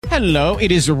Hello,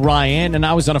 it is Ryan, and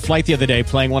I was on a flight the other day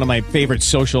playing one of my favorite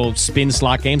social spin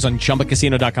slot games on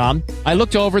ChumbaCasino.com. I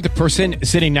looked over at the person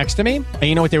sitting next to me, and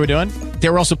you know what they were doing? They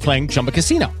were also playing Chumba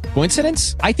Casino.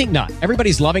 Coincidence? I think not.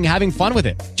 Everybody's loving having fun with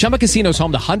it. Chumba Casino is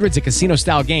home to hundreds of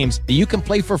casino-style games that you can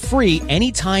play for free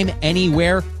anytime,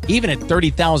 anywhere, even at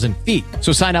 30,000 feet.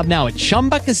 So sign up now at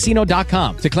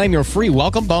ChumbaCasino.com to claim your free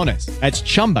welcome bonus. That's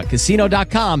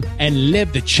ChumbaCasino.com and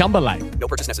live the Chumba life. No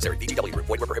purchase necessary. VGW. Void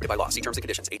where prohibited by law. See terms and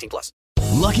conditions. 18+.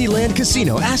 Lucky Land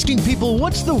Casino, asking people,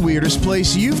 what's the weirdest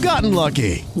place you've gotten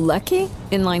lucky? Lucky?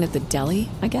 In line at the deli,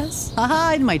 I guess?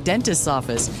 Aha, in my dentist's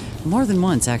office. More than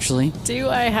once, actually. Do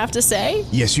I have to say?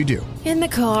 Yes, you do. In the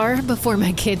car before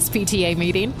my kids' PTA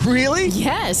meeting. Really?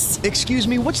 Yes. Excuse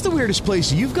me, what's the weirdest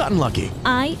place you've gotten lucky?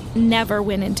 I never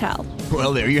win and tell.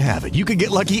 Well, there you have it. You can get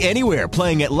lucky anywhere,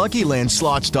 playing at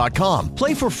LuckyLandSlots.com.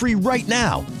 Play for free right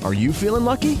now. Are you feeling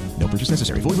lucky? No purchase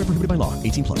necessary. Void where prohibited by law.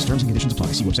 18+. Terms and conditions apply.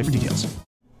 See website for details.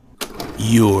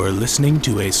 You're listening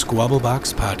to a Squabble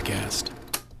Box podcast.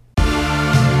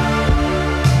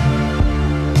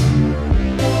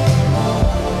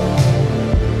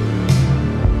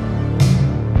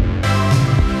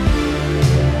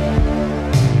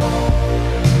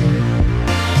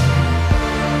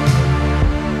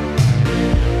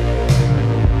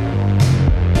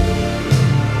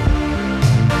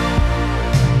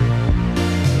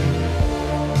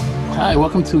 Hi,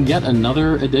 welcome to yet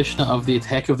another edition of the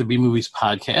Attack of the B-Movies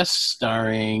podcast,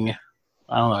 starring,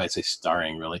 I don't know if I'd say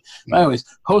starring, really. But anyways,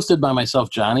 hosted by myself,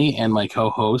 Johnny, and my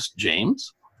co-host,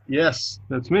 James. Yes,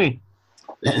 that's me.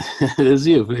 It is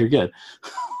you. Very good.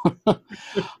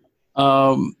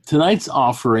 Tonight's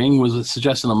offering was a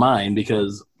suggestion of mine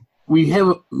because me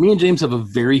and James have a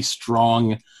very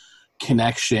strong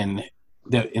connection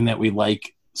in that we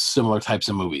like similar types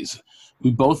of movies. We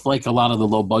both like a lot of the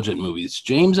low-budget movies.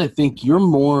 James, I think you're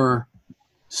more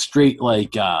straight,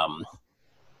 like,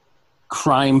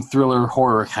 crime, thriller,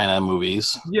 horror kind of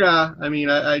movies. Yeah, I mean,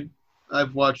 I've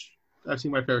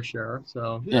seen my fair share,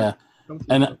 so. Yeah.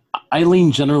 And I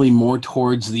lean generally more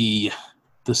towards the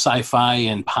sci-fi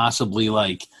and possibly,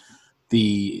 like,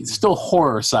 the still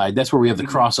horror side. That's where we have the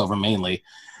crossover mainly.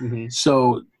 Mm-hmm.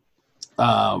 So,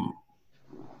 and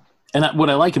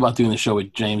what I like about doing the show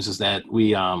with James is that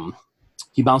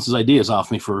he bounces ideas off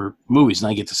me for movies,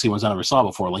 and I get to see ones I never saw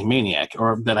before, like Maniac,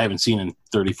 or that I haven't seen in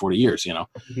 30, 40 years, you know.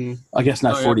 Mm-hmm. I guess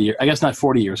not 40 years. I guess not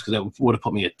 40 years, because that would have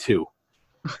put me at 2.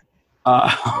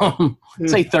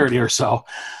 Say 30 or so.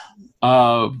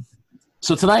 So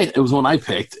tonight, it was one I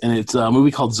picked, and it's a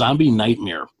movie called Zombie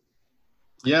Nightmare.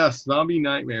 Yes, Zombie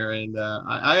Nightmare, and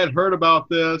I had heard about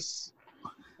this.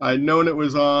 I'd known it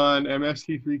was on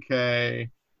MST3K.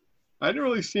 I hadn't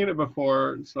really seen it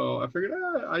before, so I figured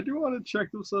I do want to check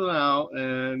this one out.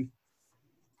 And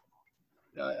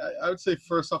I would say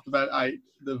first off the bat,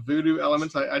 the voodoo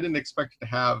elements, I didn't expect it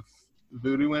to have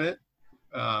voodoo in it.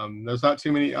 There's not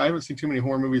too many. I haven't seen too many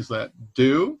horror movies that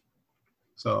do,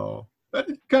 so that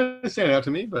kind of stand out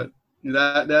to me. But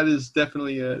that is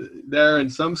definitely there in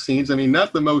some scenes. I mean,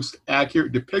 not the most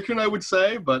accurate depiction, I would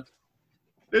say, but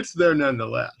it's there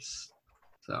nonetheless.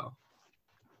 So.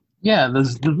 Yeah,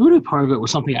 the voodoo part of it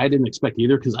was something I didn't expect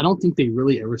either, because I don't think they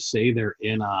really ever say they're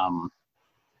in an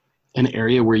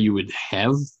area where you would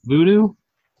have voodoo.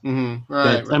 Mm-hmm.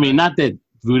 Right. I mean, not that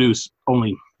voodoo's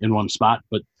only in one spot,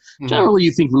 but generally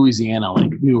you think Louisiana,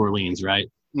 like New Orleans, right?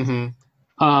 Mm-hmm.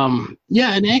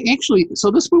 Yeah, and actually, so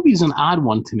this movie is an odd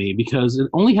one to me because it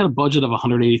only had a budget of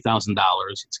 $180,000.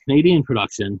 It's Canadian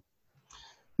production.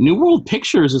 New World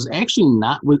Pictures is actually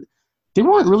they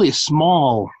weren't really a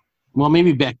small, well,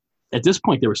 maybe back at this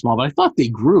point they were small, but I thought they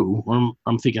grew, or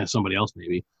I'm thinking of somebody else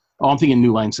maybe. Oh, I'm thinking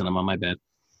New Line Cinema, my bad.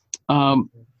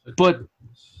 But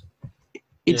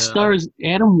it stars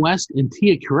Adam West and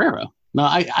Tia Carrere. Now,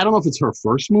 I don't know if it's her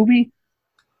first movie.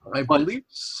 I believe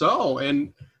so,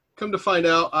 and come to find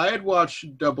out, I had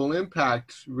watched Double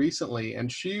Impact recently, and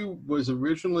she had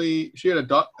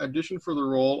auditioned for the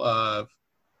role of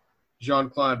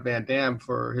Jean-Claude Van Damme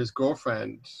for his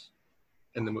girlfriend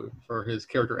in the movie, for his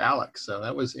character Alex. So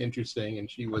that was interesting, and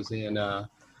she was in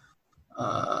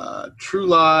True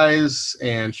Lies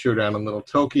and Showdown in Little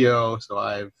Tokyo.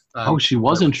 So she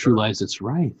was in True Lies. That's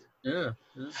right. Yeah.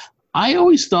 I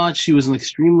always thought she was an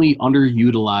extremely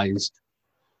underutilized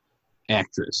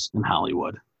actress in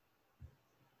Hollywood.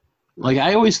 Like,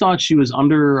 I always thought she was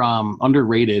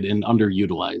underrated and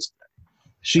underutilized.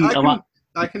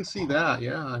 I can see that.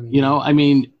 Yeah. I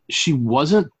mean, she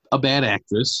wasn't a bad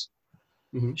actress.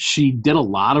 Mm-hmm. She did a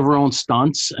lot of her own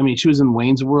stunts. I mean, she was in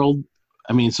Wayne's World.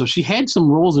 I mean, so she had some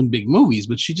roles in big movies,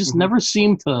 but she just never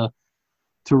seemed to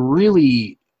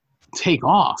really take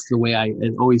off the way I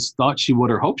had always thought she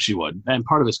would or hoped she would. And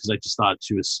part of it's because I just thought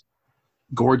she was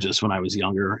gorgeous when I was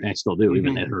younger, and I still do,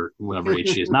 even at her whatever age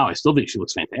she is now. I still think she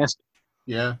looks fantastic.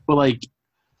 Yeah. But like,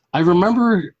 I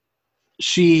remember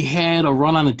she had a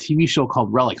run on a TV show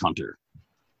called Relic Hunter,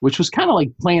 which was kind of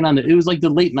like playing on it was like the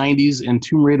late 90s, and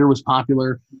Tomb Raider was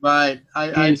popular. Right.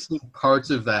 I've seen parts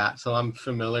of that, so I'm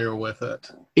familiar with it.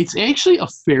 It's actually a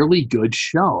fairly good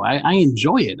show. I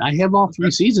enjoy it. I have all 3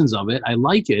 seasons of it. I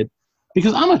like it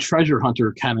because I'm a treasure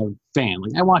hunter kind of fan.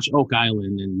 Like, I watch Oak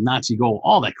Island and Nazi Gold,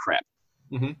 all that crap.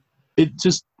 Mm-hmm. It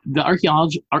just, the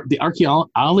archaeology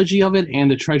of it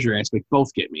and the treasure aspect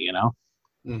both get me, you know?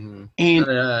 Mm-hmm. And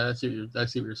I see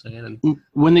what you're saying. And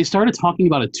when they started talking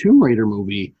about a Tomb Raider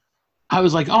movie, I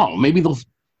was like, oh, maybe they'll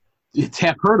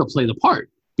tap her to play the part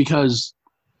because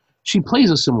she plays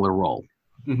a similar role.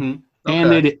 Mm-hmm.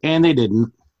 Okay. And they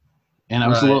didn't. And I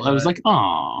was I was like,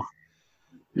 oh,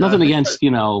 nothing against,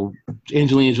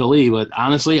 Angelina Jolie, but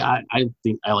honestly, I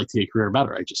think I like the career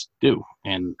better. I just do.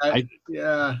 And I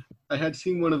had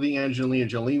seen one of the Angelina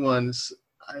Jolie ones.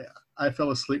 I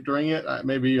fell asleep during it.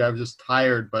 Maybe I was just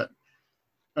tired, but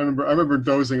I remember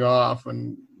dozing off,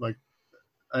 and like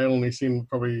I only seen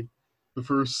probably the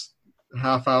first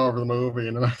half hour of the movie,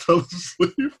 and then I fell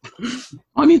asleep.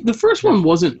 I mean, the first one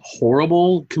wasn't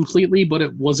horrible completely, but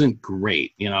it wasn't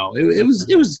great. It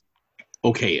was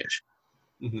okay-ish.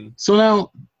 Mm-hmm. So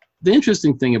now, the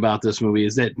interesting thing about this movie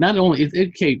is that not only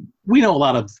we know a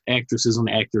lot of actresses and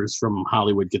actors from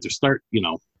Hollywood get their start,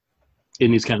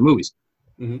 in these kind of movies.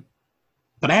 Mm-hmm.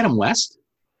 But Adam West?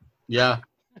 Yeah.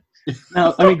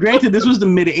 Now, I mean, granted, this was the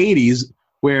mid-'80s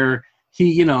where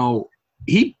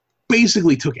he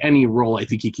basically took any role I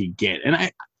think he could get.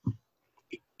 And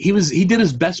he did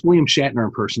his best William Shatner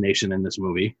impersonation in this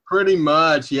movie. Pretty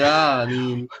much, yeah.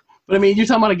 But you're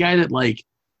talking about a guy that, like,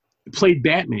 played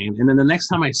Batman, and then the next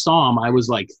time I saw him, I was,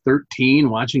 like,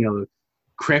 13 watching a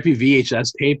crappy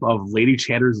VHS tape of Lady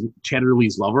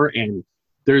Chatterley's Lover, and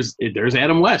there's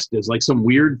Adam West. There's like some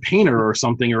weird painter or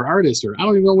something or artist, or I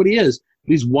don't even know what he is.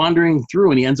 He's wandering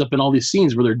through and he ends up in all these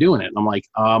scenes where they're doing it. And I'm like,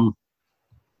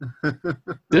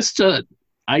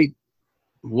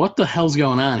 what the hell's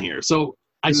going on here? So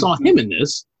I saw him in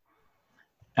this.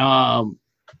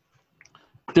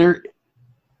 There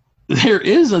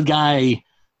is a guy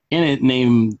in it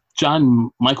named John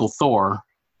Michael Thor,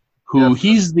 who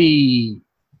he's the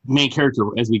main character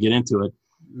as we get into it.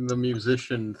 The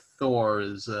musician Thor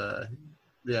is,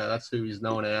 that's who he's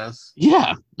known as.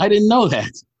 Yeah, I didn't know that.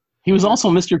 He was also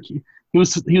He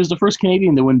was the first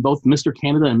Canadian to win both Mr.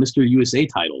 Canada and Mr. USA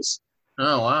titles.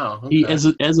 Oh wow! Okay. He as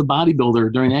a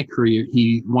bodybuilder during that career,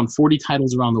 he won 40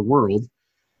 titles around the world,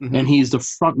 and he's the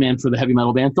front man for the heavy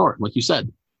metal band Thor, like you said.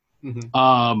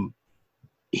 Mm-hmm.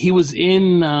 He was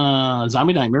in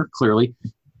Zombie Nightmare, clearly,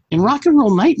 in Rock and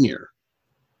Roll Nightmare,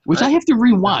 which I have to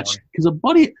rewatch because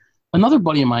another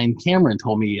buddy of mine, Cameron,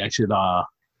 told me I should.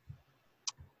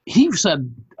 He said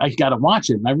I got to watch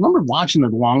it, and I remember watching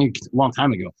it a long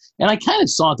time ago. And I kind of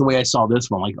saw it the way I saw this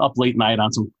one, like up late night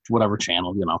on some whatever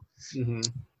channel, Mm-hmm.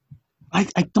 I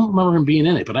don't remember him being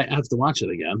in it, but I have to watch it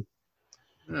again.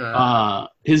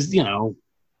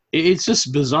 It's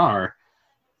just bizarre.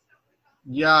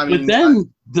 Yeah, but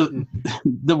then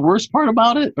the worst part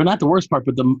about it, or not the worst part,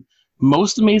 but the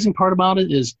most amazing part about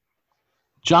it is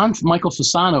John Michael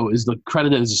Fasano is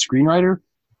credited as a screenwriter.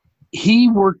 He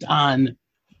worked on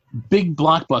big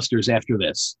blockbusters after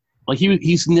this. Like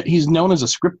he's known as a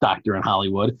script doctor in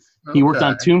Hollywood. Okay. He worked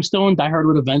on Tombstone, Die Hard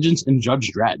with a Vengeance, and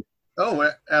Judge Dredd. Oh,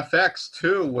 FX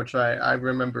too, which I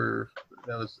remember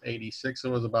that was 86. It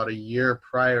was about a year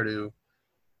prior to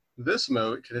this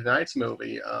movie, to tonight's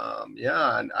movie.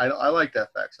 And I liked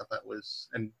FX. I thought it was,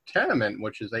 and Tenement,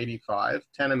 which is 85.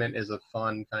 Tenement is a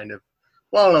fun kind of,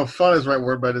 well, I don't know if fun is the right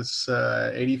word, but it's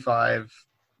 85.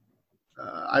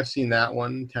 I've seen that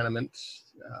one, Tenement.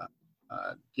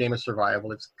 Game of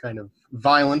Survival. It's kind of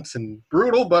violent and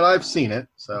brutal, but I've seen it.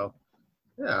 So,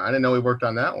 yeah, I didn't know he worked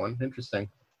on that one. Interesting.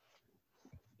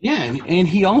 Yeah, and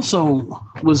he also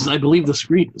was, I believe, the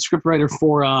scriptwriter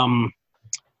for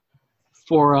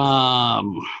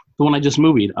the one I just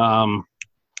movied, Rock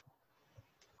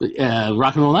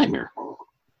and Roll Nightmare.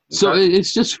 So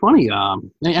it's just funny.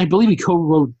 I believe he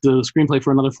co-wrote the screenplay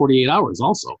for Another 48 Hours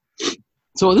also.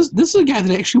 So this is a guy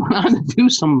that actually went on to do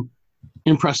some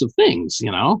impressive things,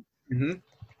 Mm-hmm.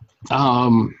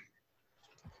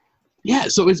 Yeah,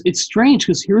 so it's strange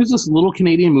because here's this little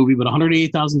Canadian movie with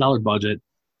 $188,000 budget,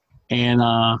 and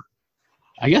I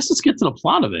guess let's get to the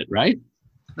plot of it, right?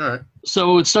 All right.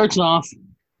 So it starts off,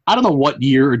 I don't know what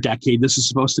year or decade this is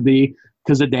supposed to be,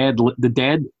 because the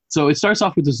dad So it starts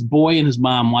off with this boy and his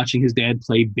mom watching his dad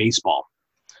play baseball.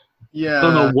 Yeah. I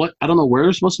don't know where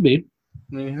they're supposed to be.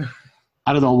 Yeah.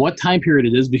 I don't know what time period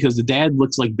it is because the dad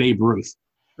looks like Babe Ruth.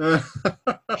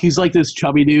 He's like this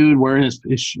chubby dude wearing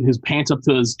his pants up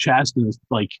to his chest and his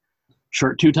like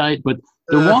shirt too tight. But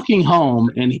they're walking home,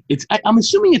 and I'm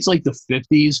assuming it's like the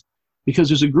 50s because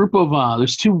there's a group of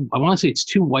there's two. I want to say it's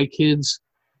two white kids,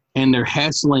 and they're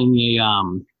hassling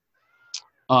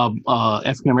a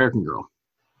African American girl.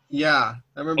 Yeah,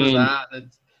 I remember that.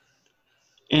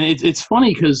 And it's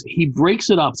funny because he breaks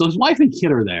it up. So his wife and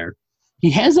kid are there. He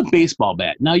has a baseball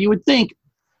bat. Now you would think,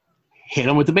 hit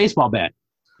him with the baseball bat.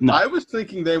 No. I was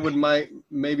thinking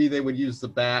maybe they would use the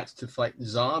bats to fight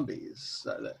zombies.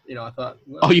 I thought.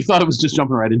 Well, oh, you thought it was just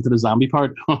jumping right into the zombie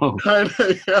part? Oh,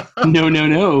 yeah.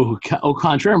 No. Au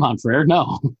contraire, mon frere,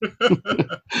 no.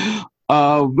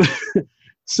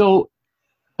 So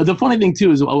the funny thing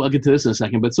too is I'll get to this in a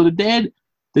second. But so the dad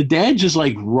just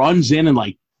like runs in and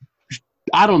like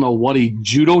I don't know what he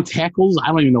judo tackles. I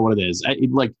don't even know what it is.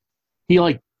 He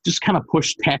just kind of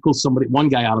tackles one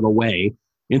guy out of the way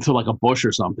into like a bush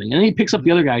or something. And then he picks up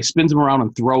the other guy, spins him around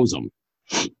and throws him.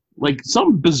 Like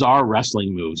some bizarre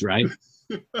wrestling moves, right?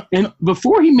 And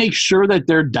before he makes sure that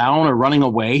they're down or running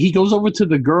away, he goes over to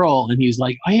the girl and he's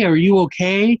like, hey, are you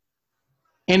okay?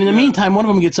 And in the meantime, one of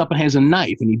them gets up and has a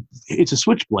knife and it's a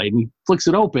switchblade and he flicks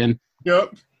it open.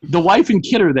 Yep. The wife and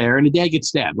kid are there and the dad gets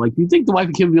stabbed. Like you think the wife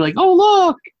and kid would be like, oh,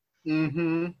 look.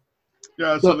 Mm-hmm.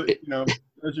 Yeah. So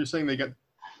as you're saying, they get,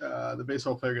 the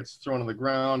baseball player gets thrown on the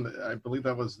ground. I believe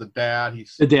that was the dad.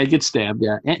 The dad gets stabbed,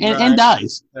 yeah, and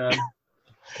dies. Yeah.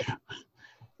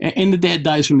 And the dad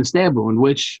dies from the stab wound,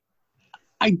 which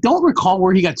I don't recall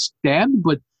where he got stabbed,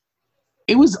 but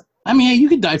it was. I mean, you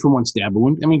could die from one stab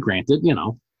wound. I mean, granted,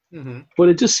 mm-hmm. But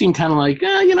it just seemed kind of like,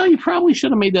 you probably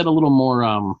should have made that a little more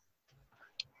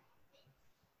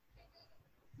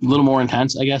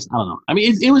intense. I guess I don't know. I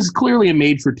mean, it was clearly a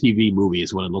made-for-TV movie,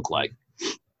 is what it looked like.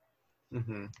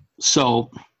 Mm-hmm.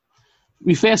 So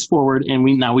we fast forward and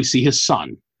we see his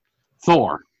son,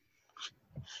 Thor,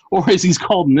 or as he's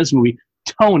called in this movie,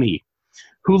 Tony,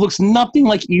 who looks nothing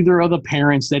like either of the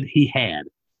parents that he had.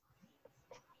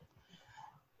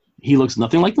 He looks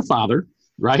nothing like the father,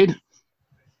 right?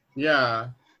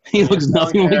 Yeah. He looks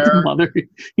nothing like the mother.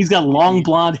 He's got long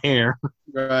blonde hair.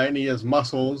 Right, and he has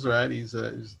muscles, right? He's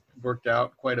worked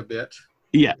out quite a bit.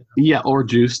 Yeah, or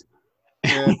juiced.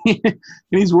 Yeah. And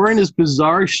he's wearing this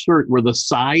bizarre shirt where the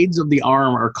sides of the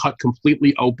arm are cut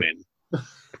completely open.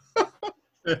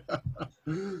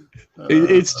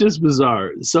 It's just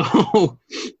bizarre. So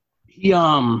he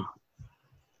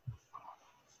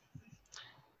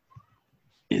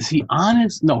is he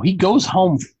honest? No, he goes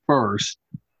home first.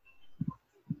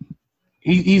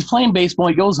 He's playing baseball.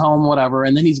 He goes home, whatever,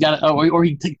 and then he's got or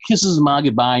he kisses his mom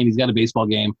goodbye, and he's got a baseball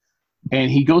game.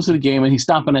 And he goes to the game, and he's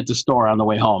stopping at the store on the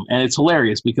way home. And it's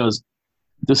hilarious because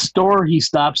the store he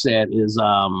stops at is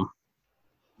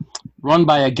run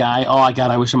by a guy. Oh, God,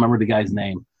 I wish I remembered the guy's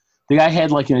name. The guy had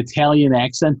like an Italian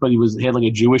accent, but he had like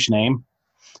a Jewish name.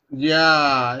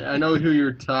 Yeah, I know who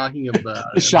you're talking about.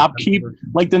 The shopkeep,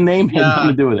 like the name had nothing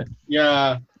to do with it.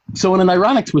 Yeah. So in an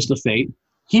ironic twist of fate,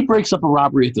 he breaks up a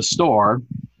robbery at the store.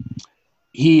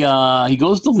 He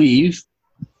goes to leave.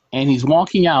 And he's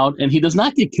walking out, and he does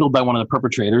not get killed by one of the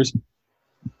perpetrators.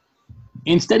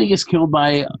 Instead, he gets hit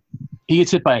by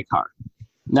a car.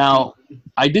 Now,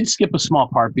 I did skip a small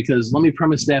part because let me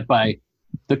premise that by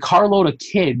the carload of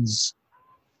kids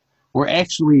were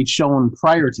actually shown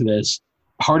prior to this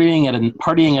partying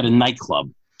at a nightclub.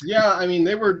 Yeah, I mean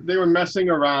they were messing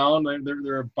around. They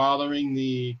were bothering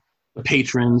the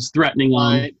patrons, threatening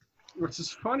them. Which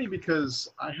is funny because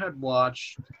I had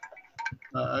watched.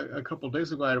 A couple of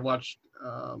days ago, I had watched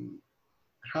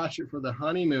Hatchet for the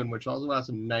Honeymoon, which also has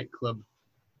some nightclub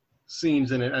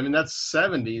scenes in it. I mean, that's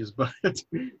 70s, but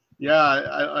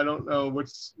I don't know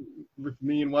what's with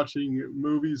me and watching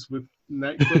movies with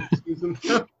nightclub scenes in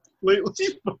them lately.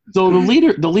 So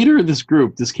the leader of this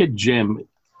group, this kid Jim,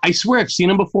 I swear I've seen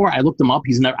him before. I looked him up.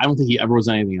 I don't think he ever was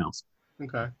anything else.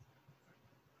 Okay.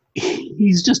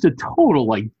 He's just a total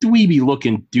like dweeby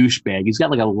looking douchebag. He's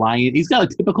got like a lion. He's got a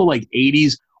typical like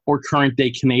 80s or current day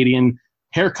Canadian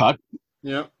haircut.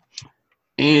 Yep.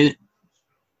 And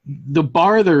the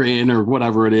bar they're in or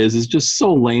whatever it is just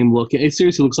so lame looking. It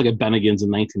seriously looks like a Bennigan's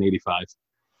in 1985.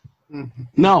 Mm-hmm.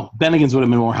 No, Bennigan's would have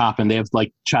been more hopping. They have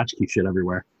like tchotchke shit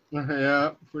everywhere.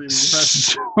 Yeah. Pretty much.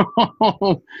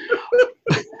 So,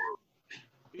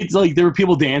 it's like there were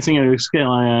people dancing and it's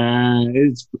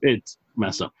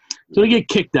messed up. So they get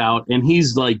kicked out, and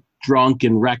he's like drunk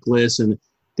and reckless, and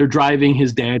they're driving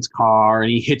his dad's car, and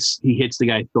he hits the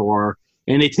guy Thor,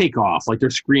 and they take off like they're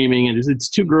screaming, and it's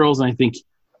 2 girls and I think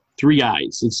 3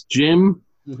 guys. It's Jim,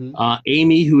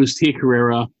 Amy, who is Tia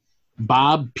Carrera,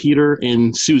 Bob, Peter,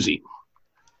 and Susie.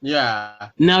 Yeah.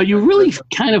 Now you really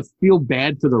kind of feel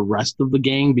bad for the rest of the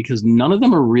gang because none of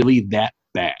them are really that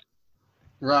bad.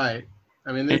 Right.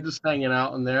 I mean, they're just hanging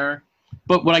out in there.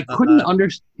 But what I couldn't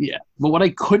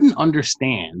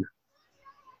understand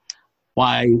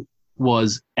why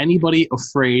was anybody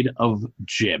afraid of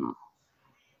Jim.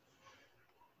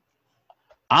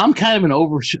 I'm kind of I'm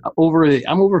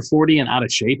over 40 and out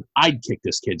of shape. I'd kick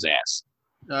this kid's ass.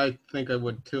 I think I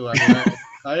would too. I mean,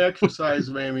 I exercise.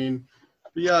 I mean,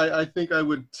 yeah, I think I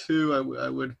would too. I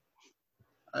would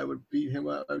beat him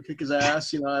up. I would kick his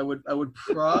ass. You know, I would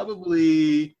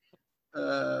probably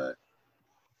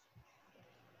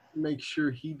make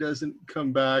sure he doesn't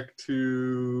come back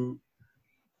to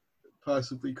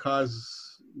possibly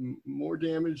cause more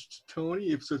damage to Tony,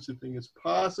 if such a thing is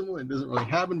possible. It doesn't really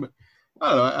happen, but I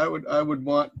don't know. I would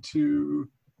want to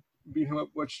beat him up.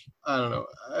 Which I don't know.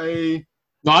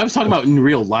 No, I was talking about in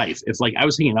real life. If like I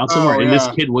was hanging out somewhere and this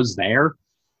kid was there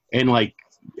and like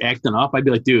acting up, I'd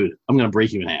be like, dude, I'm gonna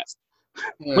break you in half.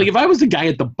 Yeah. Like if I was the guy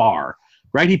at the bar,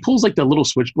 right? He pulls like the little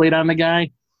switchblade on the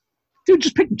guy. Dude,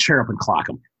 just pick the chair up and clock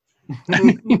him.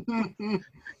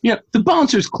 Yeah, the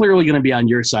bouncer's clearly going to be on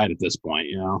your side at this point,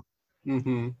 you know.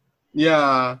 Mm-hmm.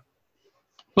 Yeah.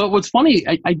 But what's funny,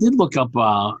 I did look up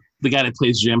the guy that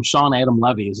plays Jim. Sean Adam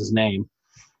Levy is his name,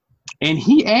 and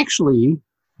he actually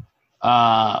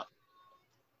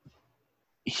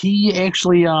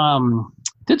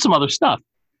did some other stuff.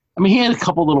 I mean, he had a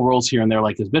couple little roles here and there,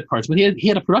 like his bit parts, but he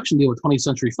had a production deal with 20th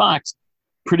Century Fox,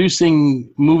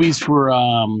 producing movies for.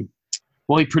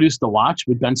 He produced The Watch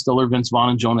with Ben Stiller, Vince Vaughn,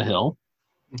 and Jonah Hill.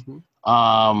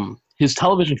 Mm-hmm. His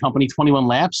television company, 21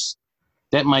 Laps,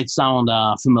 that might sound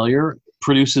familiar,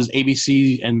 produces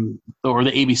ABC or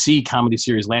the ABC comedy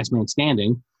series Last Man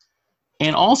Standing.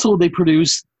 And also they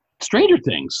produce Stranger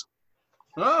Things.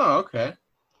 Oh, okay.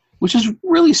 Which is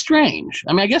really strange.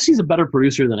 I mean, I guess he's a better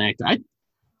producer than actor.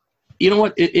 You know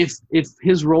what? If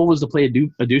his role was to play a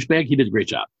douchebag, he did a great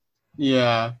job.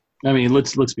 Yeah. I mean,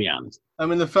 let's be honest. I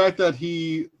mean, the fact that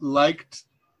he liked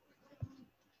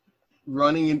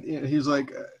running, he's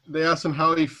like, they asked him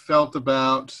how he felt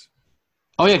about.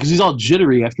 Oh yeah, because he's all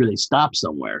jittery after they stop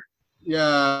somewhere.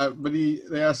 Yeah, but they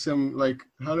asked him like,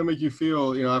 how did it make you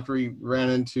feel? You know, after he ran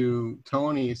into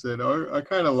Tony, he said, "Oh, I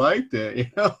kind of liked it." You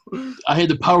know, I had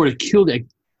the power to kill that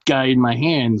guy in my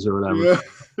hands or whatever.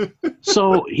 Yeah.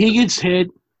 So he gets hit.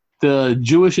 The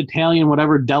Jewish, Italian,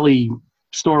 whatever deli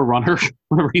store runner,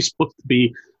 whatever he's supposed to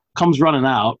be, comes running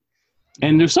out,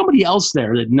 and there's somebody else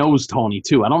there that knows Tony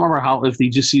too. I don't remember if he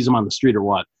just sees him on the street or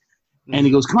what. And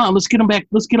he goes, "Come on, let's get him back.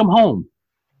 Let's get him home."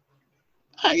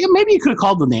 Maybe you could have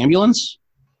called an ambulance.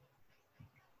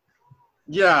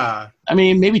 Yeah. I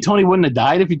mean, maybe Tony wouldn't have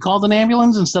died if you called an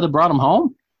ambulance instead of brought him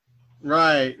home.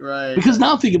 Right. Because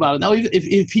now think about it. Now,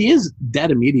 if he is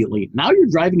dead immediately, now you're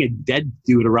driving a dead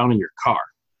dude around in your car.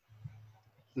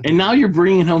 And now you're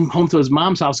bringing him home to his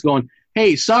mom's house going,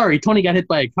 "Hey, sorry, Tony got hit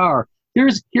by a car. Here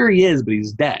he is, but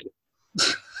he's dead."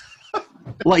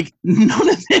 Like, none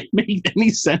of that made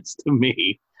any sense to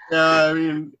me. Yeah, I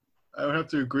mean, I would have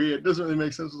to agree. It doesn't really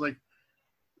make sense. It's like,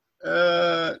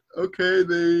 okay,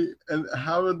 and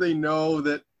how did they know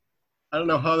that? I don't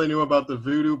know how they knew about the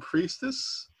voodoo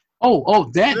priestess.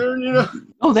 That.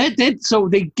 So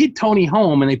they get Tony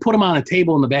home and they put him on a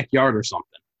table in the backyard or something,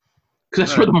 because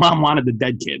that's where the mom wanted the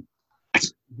dead kid.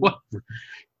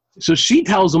 So she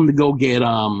tells him to go get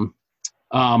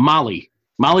Molly.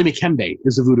 Molly McKembe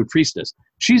is the voodoo priestess.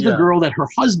 She's the girl that her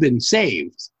husband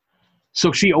saved,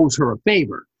 so she owes her a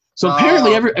favor. So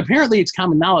apparently it's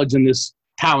common knowledge in this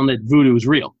town that voodoo is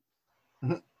real.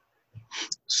 Mm-hmm.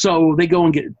 So they go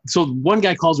and get. So one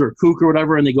guy calls her a kook or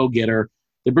whatever, and they go get her.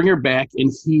 They bring her back,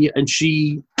 and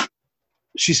she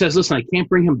says, "Listen, I can't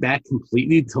bring him back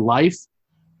completely to life,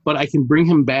 but I can bring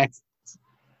him back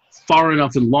far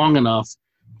enough and long enough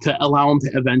to allow him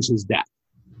to avenge his death."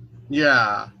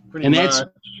 Yeah, and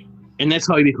that's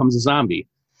how he becomes a zombie.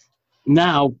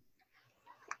 Now,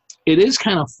 it is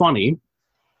kind of funny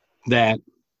that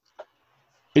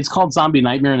it's called Zombie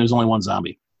Nightmare and there's only one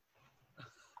zombie.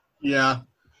 Yeah.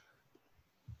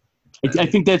 I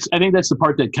think that's the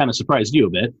part that kind of surprised you a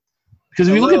bit, because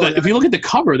if you look at the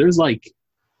cover, there's like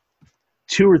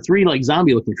 2 or 3 like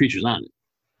zombie looking creatures on it.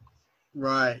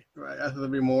 Right. I thought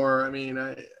there'd be more. I mean,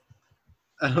 I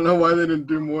don't know why they didn't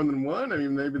do more than one. I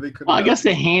mean, maybe they could. Well, I guess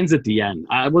the hands at the end.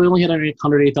 They only had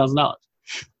 $108,000.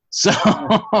 So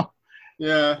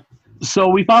yeah. So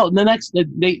we followed the next.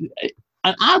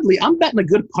 Oddly, I'm betting a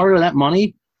good part of that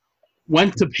money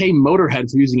went to pay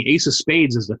Motorhead for using Ace of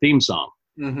Spades as the theme song.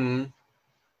 Mm-hmm.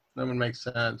 That would make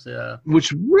sense, yeah.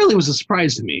 Which really was a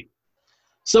surprise to me.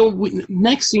 So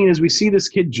next scene is we see this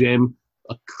kid, Jim,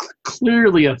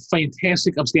 clearly a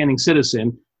fantastic, upstanding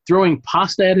citizen, throwing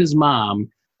pasta at his mom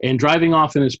and driving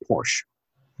off in his Porsche.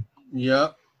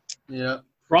 Yep.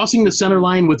 Crossing the center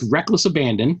line with reckless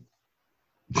abandon.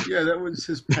 Yeah, that was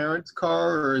his parents'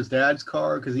 car or his dad's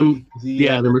car? Because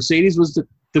the Mercedes was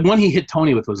the one he hit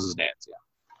Tony with was his dad's, yeah.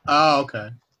 Oh, okay.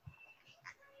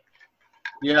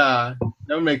 Yeah,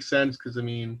 that would make sense because, I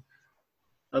mean,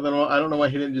 I don't know why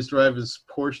he didn't just drive his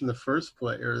Porsche in the first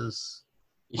place.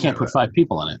 You can't put 5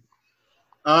 people in it.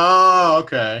 Oh,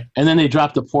 okay. And then they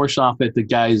dropped the Porsche off at the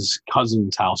guy's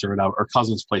cousin's house or whatever, or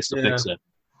cousin's place to fix it.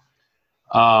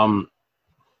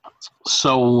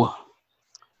 So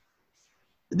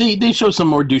they show some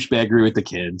more douchebaggery with the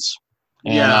kids.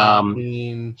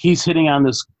 And he's hitting on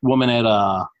this woman at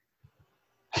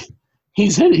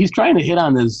he's trying to hit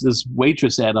on this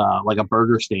waitress at like a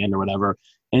burger stand or whatever.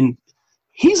 And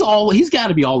he's got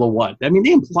to be all of what? I mean,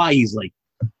 they imply he's like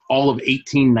all of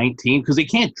 18, 19 because they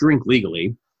can't drink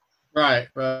legally. Right.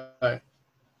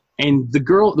 And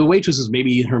the waitress is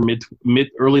maybe in her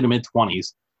early to mid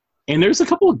 20s. And there's a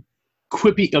couple of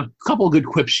good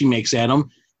quips she makes at him.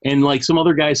 And like some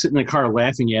other guy sitting in the car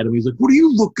laughing at him. He's like, "What are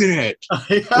you looking at?"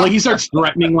 Like he starts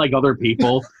threatening like other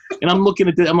people. And I'm looking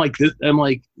at this. I'm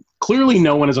like, clearly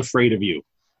no one is afraid of you.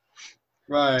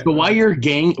 Right. But why your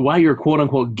quote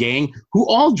unquote gang, who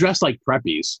all dress like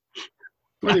preppies,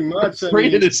 pretty much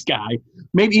afraid of this guy.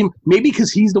 Maybe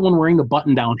because he's the one wearing the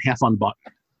button down half unbuttoned.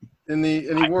 He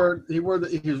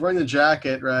was wearing the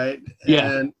jacket, right?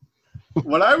 Yeah. And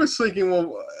what I was thinking,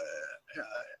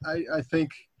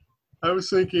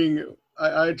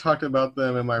 I talked about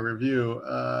them in my review.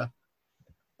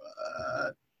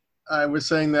 I was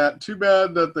saying that too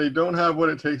bad that they don't have what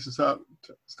it takes to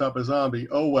stop a zombie.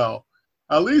 Oh well.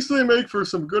 At least they make for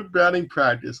some good batting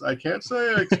practice. I can't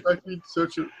say I expected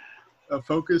such a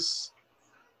focus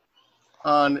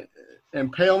on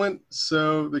impalement,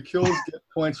 so the kills get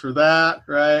points for that,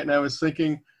 right? And I was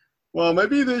thinking, well,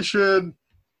 maybe they should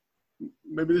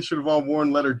have all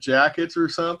worn leather jackets or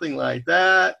something like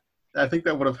that. I think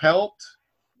that would have helped,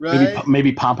 right?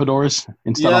 Maybe pompadours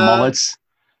instead of mullets.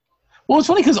 Well, it's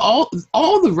funny because all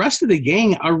the rest of the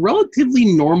gang are relatively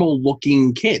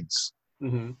normal-looking kids.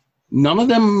 Mm-hmm. None of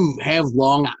them have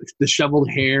long, disheveled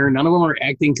hair. None of them are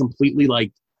acting completely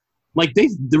like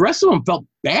the rest of them felt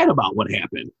bad about what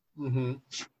happened. Mm-hmm.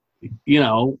 You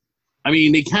know, I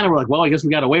mean, they kind of were like, well, I guess we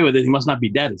got away with it. He must not be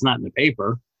dead. It's not in the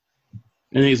paper.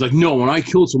 And he's like, no, when I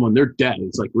kill someone, they're dead.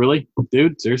 It's like, really?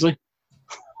 Dude, seriously?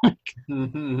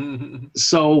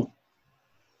 So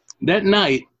that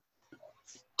night,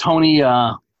 Tony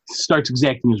starts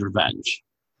exacting his revenge.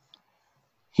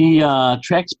 He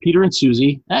tracks Peter and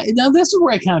Susie. Now, this is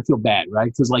where I kind of feel bad, right?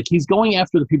 Because, like, he's going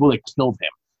after the people that killed him.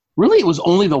 Really, it was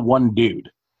only the one dude.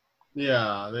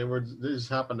 Yeah, they just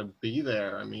happened to be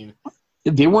there. I mean,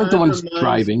 they weren't the ones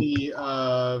driving. Me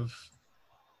of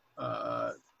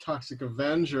Toxic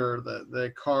Avenger,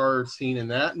 the car scene in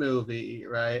that movie,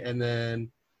 right? And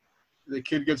then the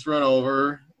kid gets run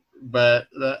over, but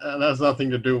that has nothing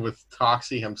to do with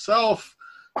Toxie himself.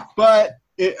 But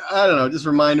I don't know, it just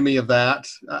reminded me of that.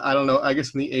 I don't know, I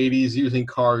guess in the 80s, using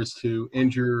cars to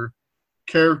injure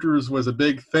characters was a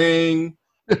big thing,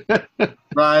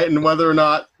 right? And whether or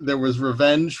not there was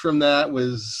revenge from that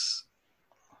was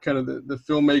kind of the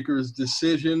filmmaker's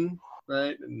decision,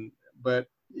 right? But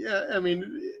yeah, I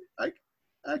mean,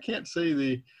 I can't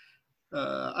say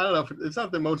I don't know if it's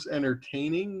not the most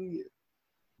entertaining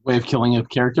way of killing a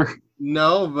character.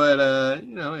 No, but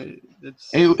you know,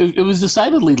 it was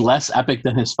decidedly less epic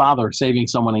than his father saving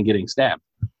someone and getting stabbed.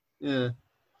 Yeah.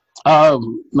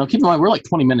 Now keep in mind, we're like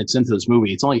 20 minutes into this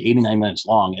movie. It's only 89 minutes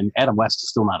long, and Adam West has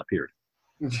still not appeared.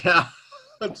 Yeah.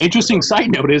 Interesting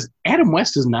side note is Adam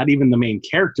West is not even the main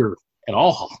character at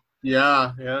all.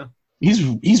 Yeah.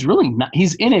 He's really not.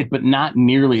 He's in it, but not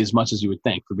nearly as much as you would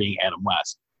think for being Adam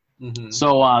West. Mm-hmm.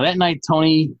 So that night,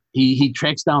 Tony he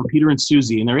tracks down Peter and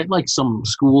Susie, and they're at like some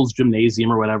school's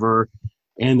gymnasium or whatever,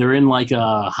 and they're in like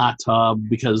a hot tub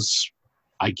because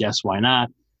I guess why not?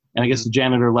 And I guess the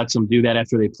janitor lets them do that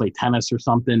after they play tennis or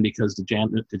something because the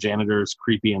janitor is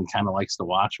creepy and kind of likes to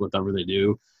watch whatever they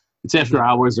do. It's after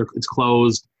hours. It's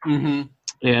closed, and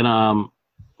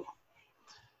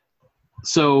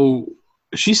so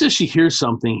she says she hears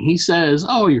something. He says,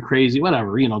 "Oh, you're crazy,"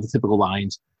 whatever. You know, the typical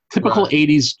lines. Typical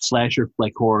 80s slasher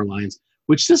flick horror lines,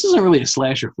 which this isn't really a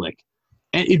slasher flick.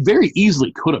 And it very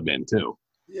easily could have been, too.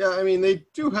 Yeah, I mean, they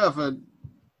do have a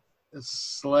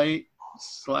slight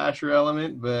slasher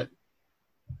element, but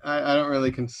I don't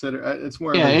really consider it's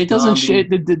more. Yeah, of a it doesn't.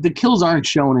 zombie- The kills aren't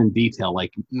shown in detail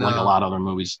like a No. lot of other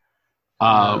movies.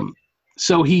 No.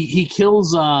 So he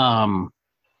kills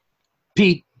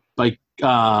Pete by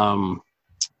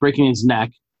breaking his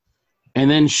neck, and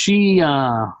then she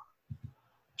runs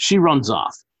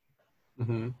off.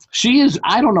 Mm-hmm. She is.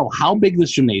 I don't know how big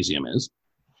this gymnasium is.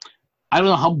 I don't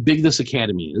know how big this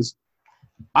academy is.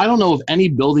 I don't know of any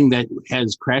building that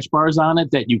has crash bars on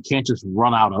it that you can't just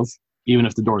run out of, even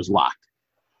if the door is locked.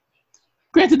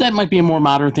 Granted, that might be a more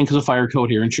modern thing because of fire code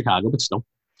here in Chicago, but still.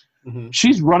 Mm-hmm.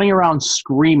 She's running around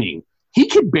screaming. He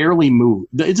could barely move.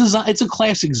 It's a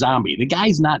classic zombie. The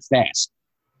guy's not fast.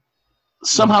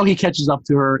 Somehow he catches up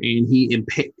to her and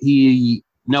he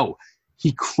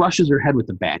crushes her head with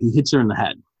the bat. He hits her in the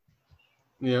head.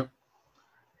 Yeah.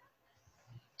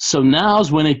 So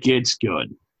now's when it gets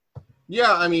good.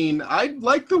 Yeah, I mean, I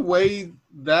like the way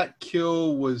that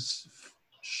kill was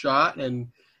shot, and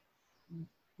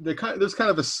there's kind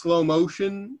of a slow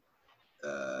motion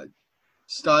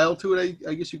style to it.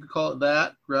 I guess you could call it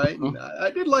that, right? Mm-hmm. And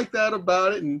I did like that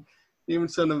about it, and even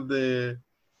some of the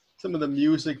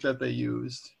music that they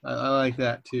used. I like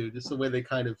that too. Just the way they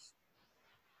kind of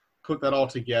put that all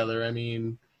together. I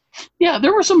mean. Yeah,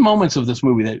 there were some moments of this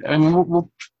movie that, I mean, we'll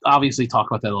obviously talk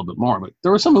about that a little bit more, but there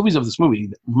were some movies of this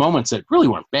movie, moments that really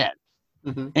weren't bad.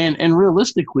 Mm-hmm. And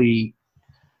realistically,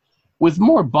 with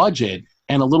more budget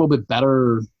and a little bit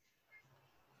better,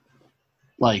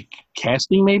 like,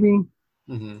 casting maybe,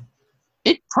 Mm-hmm.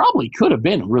 it probably could have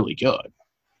been really good.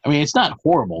 I mean, it's not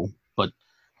horrible, but,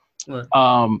 Right.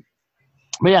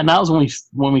 but yeah, now's when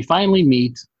we finally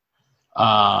meet,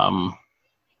 now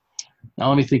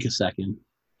let me think a second.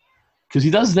 Because he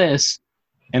does this,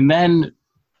 and then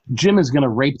Jim is going to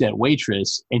rape that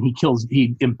waitress, and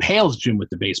he impales Jim with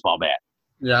the baseball bat.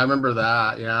 Yeah, I remember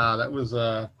that. Yeah, that was.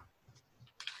 I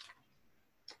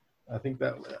think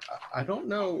that. I don't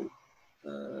know.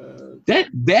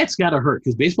 That's got to hurt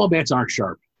because baseball bats aren't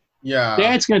sharp. Yeah.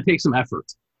 That's going to take some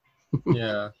effort.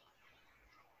 Yeah.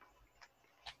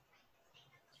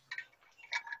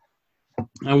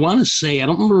 I want to say I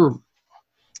don't remember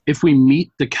if we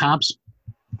meet the cops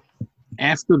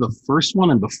after the first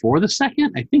one and before the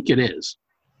second. I think it is.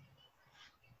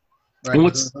 Right.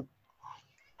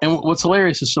 And what's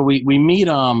hilarious is so we meet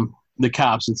the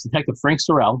cops. It's Detective Frank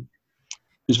Sorrell,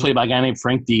 who's played by a guy named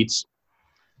Frank Dietz,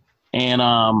 and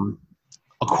a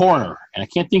coroner. And I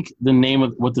can't think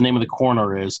what the name of the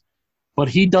coroner is, but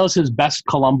he does his best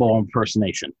Columbo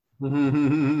impersonation.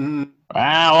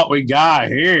 What we got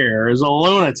here is a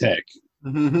lunatic.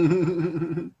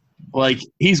 Like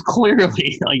he's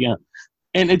clearly like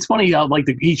and it's funny how like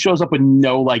he shows up with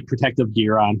no like protective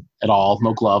gear on at all,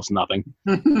 no gloves, nothing.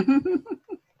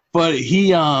 But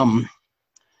he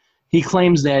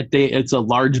claims that it's a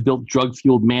large built drug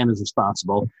fueled man is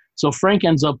responsible. So Frank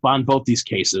ends up on both these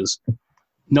cases.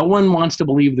 No one wants to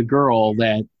believe the girl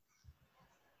that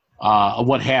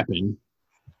what happened.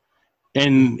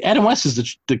 And Adam West is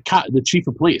the chief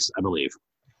of police, I believe.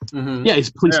 Mm-hmm. Yeah, he's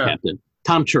police captain.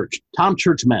 Tom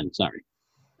Churchman, sorry.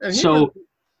 And So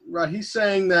right, he's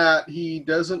saying that he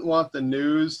doesn't want the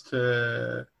news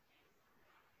to,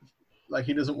 like,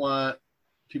 he doesn't want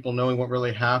people knowing what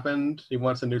really happened. He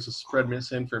wants the news to spread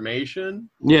misinformation.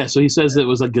 yeah, so he says it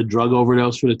was like a drug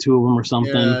overdose for the two of them or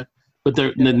something. Yeah. But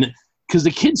because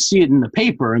the kids see it in the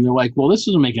paper and they're like, well, this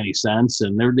doesn't make any sense,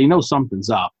 and they know something's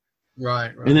up.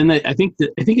 Right. And then I think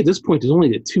at this point there's only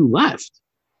the two left.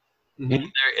 Mm-hmm.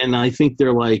 And I think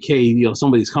they're like, hey,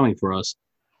 somebody's coming for us.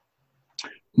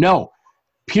 No,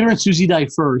 Peter and Susie die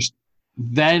first.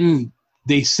 Then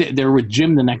they sit there with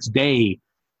Jim the next day,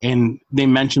 and they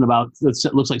mention about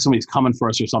it looks like somebody's coming for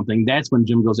us or something. That's when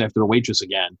Jim goes after the waitress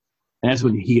again, and that's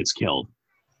when he gets killed.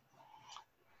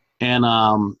 And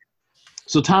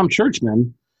so Tom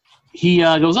Churchman, he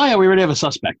goes, oh yeah, we already have a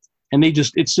suspect, and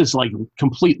it's just like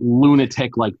complete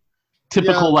lunatic, like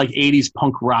typical like 80s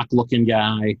punk rock looking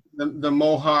guy. The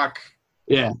Mohawk.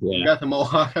 Yeah. You got the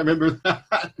Mohawk. I remember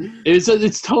that.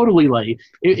 It's totally like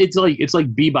it's like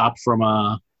Bebop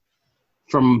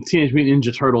from Teenage Mutant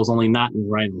Ninja Turtles, only not in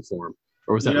rhino form,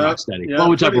 or was that Rocksteady? Yeah, well,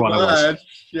 whichever one it was.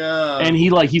 Yeah. And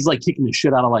he's like kicking the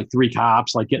shit out of like three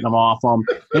cops, like getting them off them.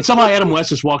 And somehow Adam West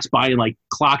just walks by and like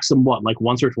clocks him like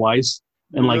once or twice,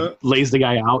 and like lays the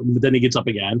guy out, but then he gets up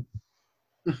again.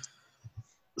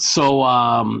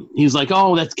 So he's like,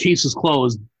 "Oh, that case is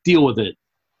closed. Deal with it."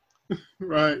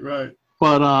 Right.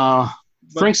 But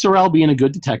Frank Sorrell, being a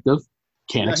good detective,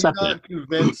 can't accept he's it. not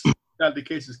convinced that the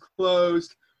case is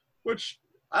closed, which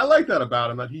I like that about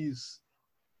him. That he was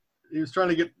trying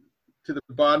to get to the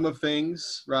bottom of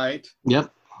things, right?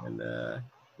 Yep. And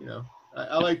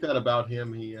I like that about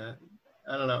him. He, I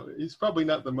don't know, he's probably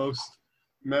not the most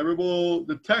memorable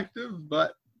detective,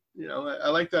 but I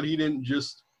like that he didn't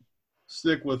just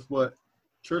stick with what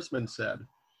Kurtzman said.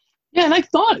 Yeah, and I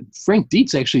thought Frank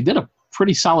Dietz actually did a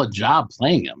pretty solid job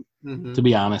playing him, to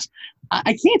be honest.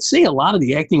 I can't say a lot of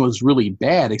the acting was really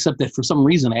bad, except that for some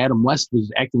reason Adam West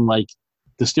was acting like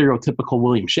the stereotypical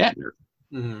William Shatner.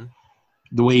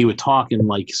 The way he would talk and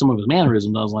like some of his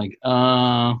mannerisms, I was like,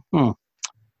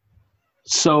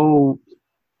 So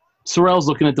Sorrell's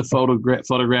looking at the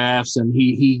photographs, and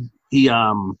he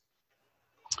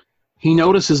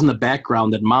notices in the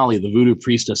background that Molly, the voodoo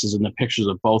priestess, is in the pictures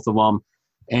of both of them,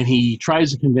 and he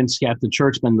tries to convince Captain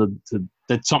Churchman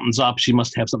that something's up. She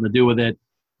must have something to do with it,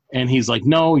 and he's like,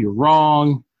 "No, you're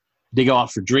wrong." They go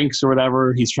out for drinks or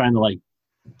whatever. He's trying to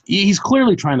he's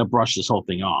clearly trying to brush this whole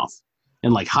thing off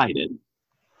and hide it.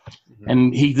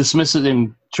 And he dismisses it,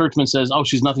 and Churchman says, "Oh,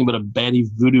 she's nothing but a baddie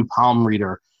voodoo palm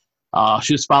reader.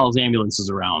 She just follows ambulances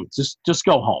around. Just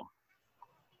go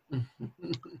home."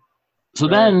 So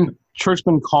then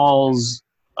Churchman calls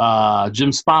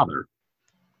Jim's father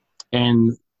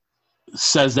and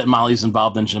says that Molly's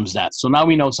involved in Jim's death. So now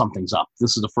we know something's up.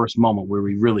 This is the first moment where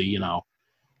we really,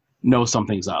 know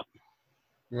something's up.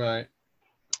 Right.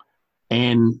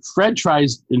 And Fred's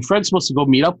supposed to go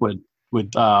meet up with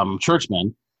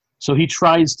Churchman. So he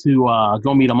tries to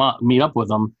go meet up with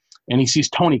him, and he sees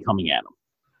Tony coming at him.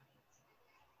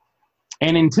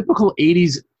 And in typical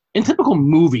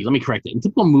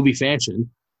movie fashion,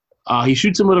 he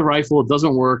shoots him with a rifle. It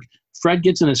doesn't work. Fred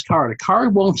gets in his car. The car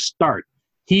won't start.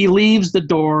 He leaves the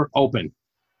door open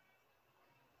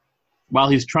while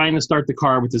he's trying to start the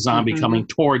car with the zombie coming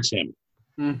towards him.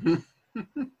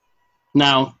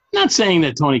 Now, not saying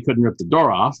that Tony couldn't rip the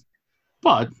door off,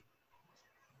 but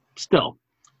still.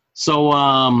 So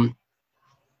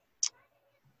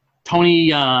Tony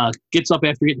gets up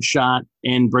after getting shot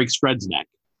and breaks Fred's neck,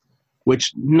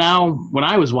 which now when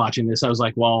I was watching this, I was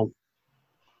like, well,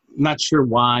 not sure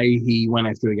why he went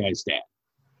after the guy's dad.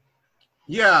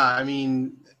 Yeah, I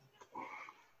mean,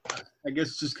 I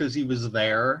guess just because he was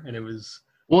there and it was...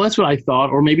 Well, that's what I thought.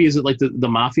 Or maybe is it like the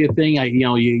mafia thing? I'm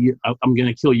going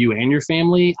to kill you and your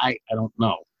family. I don't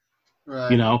know.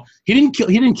 Right. He didn't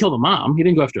kill the mom. He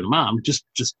didn't go after the mom. Just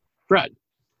Fred.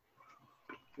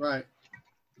 Right.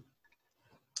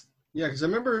 Yeah, because I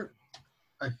remember,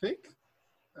 I think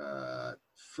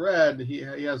Fred, he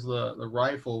has the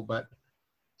rifle, but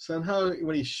somehow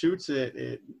when he shoots it,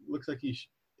 it looks like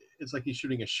it's like he's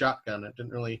shooting a shotgun. It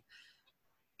didn't really.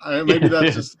 Maybe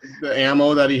that's just the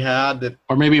ammo that he had.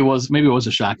 Or maybe it was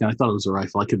a shotgun. I thought it was a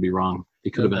rifle. I could be wrong.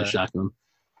 It could have been a shotgun.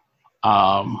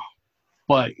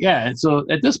 But yeah, and so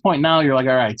at this point now you're like,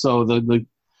 all right. So the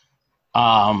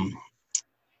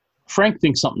Frank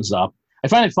thinks something's up. I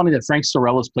find it funny that Frank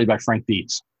Sorrell is played by Frank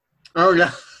Dietz. Oh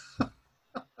yeah.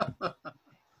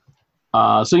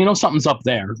 So something's up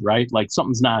there, right? Like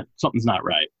something's not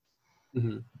right.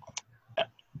 Mm-hmm.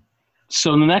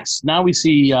 So now we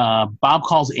see Bob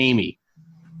calls Amy,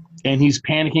 and he's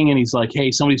panicking, and he's like,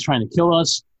 "Hey, somebody's trying to kill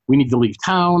us. We need to leave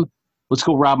town. Let's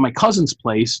go rob my cousin's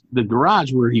place, the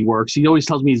garage where he works. He always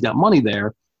tells me he's got money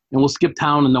there, and we'll skip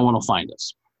town, and no one will find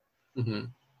us." Mm-hmm.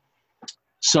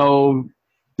 So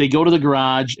they go to the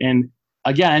garage, and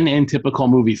again, in typical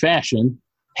movie fashion,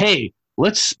 hey,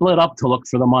 let's split up to look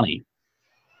for the money.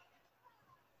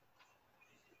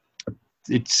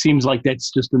 It seems like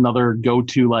that's just another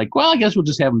go-to, like, well, I guess we'll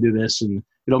just have him do this, and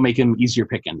it'll make him easier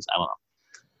pickings. I don't know.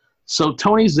 So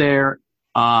Tony's there.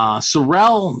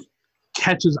 Sorrell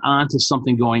catches on to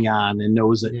something going on and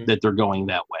knows that they're going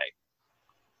that way.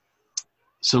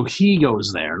 So he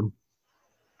goes there.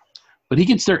 But he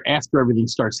gets there after everything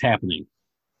starts happening.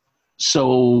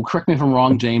 So correct me if I'm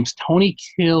wrong, James. Tony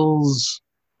kills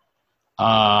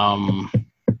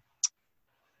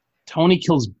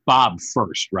Bob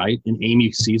first, right? And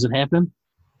Amy sees it happen?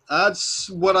 That's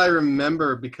what I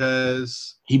remember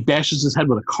because... He bashes his head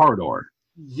with a car door.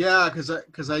 Yeah, because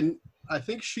I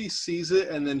think she sees it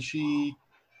and then she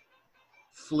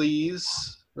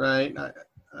flees, right?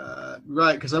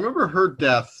 Right, because I remember her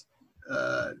death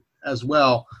as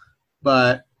well,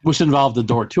 but... Which involved the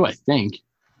door too, I think.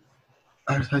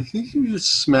 I think he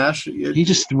just smashed it. He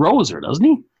just throws her, doesn't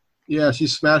he? Yeah, she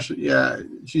smashed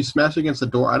against the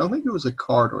door. I don't think it was a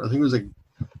car door. I think it was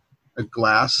a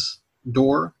glass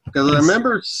door. Because I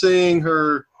remember seeing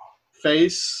her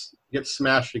face get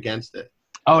smashed against it.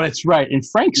 Oh, that's right. And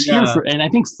Frank's here I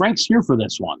think Frank's here for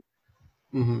this one.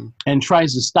 Mm-hmm. And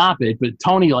tries to stop it, but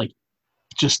Tony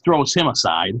just throws him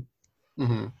aside.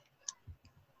 Mm-hmm.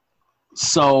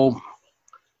 So,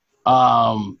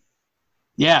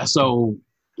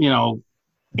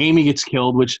 Amy gets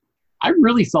killed, which I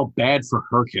really felt bad for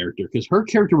her character because her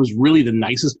character was really the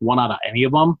nicest one out of any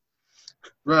of them.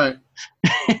 Right.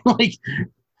 Like,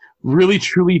 really,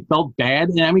 truly felt bad.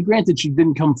 And I mean, granted, she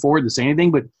didn't come forward to say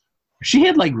anything, but she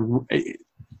had, like,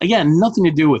 again, nothing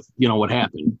to do with, what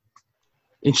happened.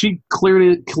 And she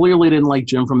clearly didn't like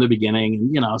Jim from the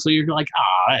beginning. And, so you're like,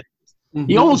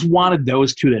 you almost wanted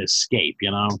those two to escape,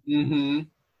 Mm-hmm.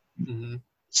 Mm-hmm.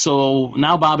 So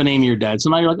now Bob and Amy are dead. So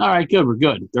now you're like, all right, good, we're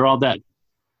good. They're all dead.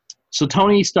 So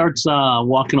Tony starts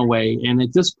walking away. And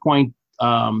at this point,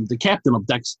 the captain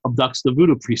abducts the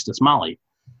voodoo priestess, Molly,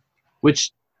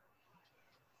 which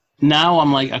now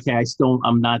I'm like, okay,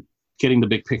 I'm not getting the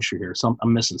big picture here. So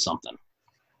I'm missing something.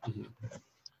 Mm-hmm.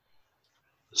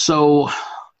 So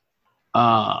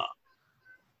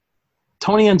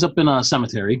Tony ends up in a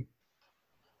cemetery,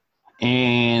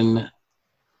 and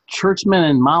Churchman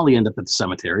and Molly end up at the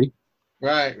cemetery.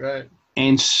 Right.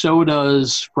 And so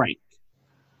does Frank.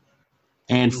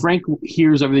 And Frank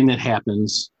hears everything that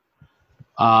happens.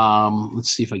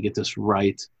 Let's see if I get this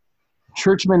right.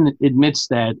 Churchman admits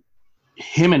that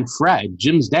him and Fred,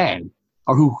 Jim's dad,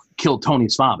 are who killed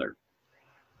Tony's father,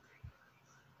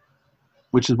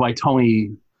 which is why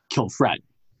Tony killed Fred.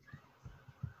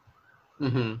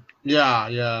 Mm-hmm.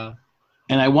 Yeah.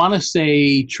 And I want to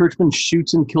say Churchman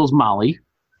shoots and kills Molly.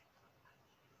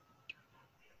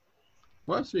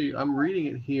 Well, see, I'm reading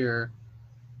it here.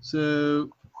 So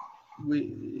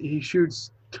he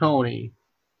shoots Tony.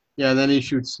 Yeah, then he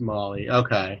shoots Molly.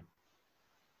 Okay.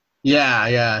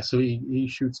 Yeah. So he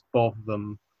shoots both of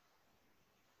them.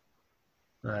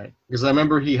 Right. Because I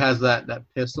remember he has that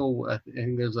pistol. I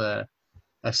think there's a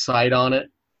sight on it.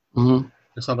 Mm-hmm.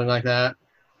 Or something like that.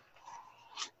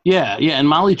 Yeah. And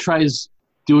Molly tries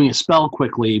doing a spell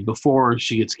quickly before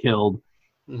she gets killed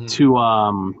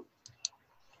to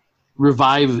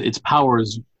revive its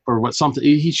powers or what something.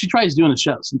 She tries doing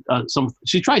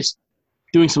she tries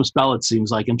doing some spell, it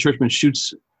seems like, and Churchman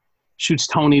shoots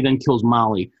Tony, then kills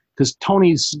Molly because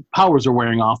Tony's powers are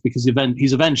wearing off because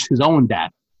he's avenged his own dad.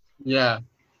 Yeah.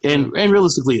 And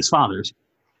realistically his father's.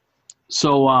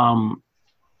 So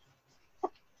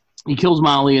he kills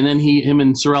Molly, and then him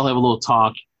and Sorrell have a little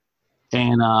talk,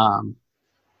 and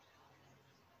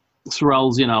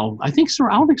Sorrell's, I don't think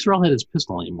Sorrell had his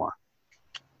pistol anymore.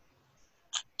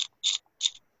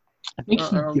 I think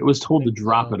he was told to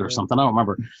drop it or something. I don't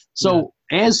remember. So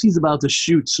as he's about to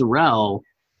shoot Sorrell,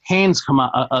 hands come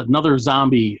out, another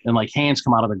zombie, and hands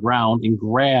come out of the ground and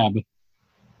grab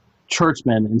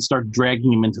Churchman and start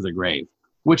dragging him into the grave.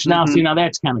 Which now, now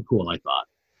that's kind of cool, I thought.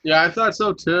 Yeah, I thought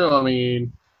so too. I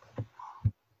mean,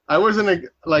 I wasn't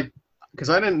because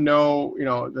I didn't know,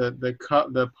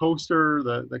 the poster,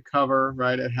 the cover,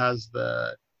 right? It has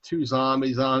the two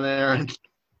zombies on there,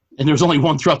 and there's only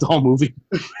one throughout the whole movie.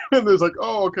 And there's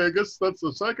okay, I guess that's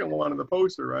the second one in the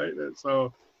poster, right? And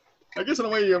so I guess in a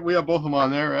way we have both of them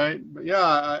on there, right? But yeah,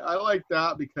 I like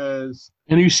that because.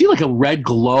 And you see a red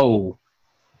glow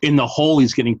in the hole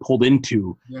he's getting pulled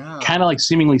into, kind of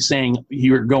seemingly saying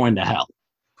you're going to hell.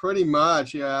 Pretty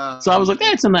much, yeah. So I was like,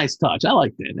 that's a nice touch. I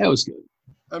liked it. That was good.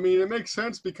 I mean, it makes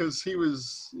sense because he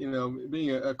was,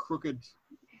 being a crooked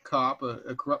cop,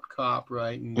 a corrupt cop,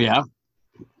 right? And, yeah.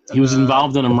 He was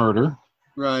involved in a murder.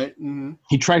 Right. Mm-hmm.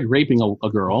 He tried raping a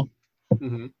girl.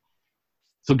 Mm-hmm.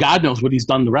 So God knows what he's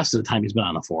done the rest of the time he's been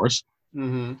on the force.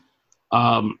 Mm-hmm.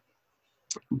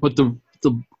 But the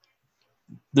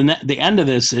end of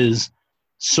this is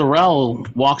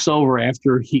Sorrell walks over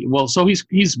after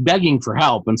he's begging for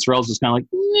help, and Sorrell's just kind of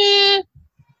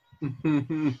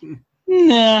nah.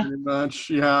 Pretty much,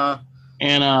 yeah.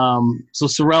 And so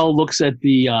Sorrell looks at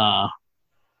the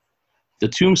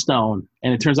tombstone,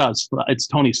 and it turns out it's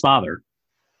Tony's father.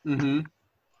 Mm-hmm.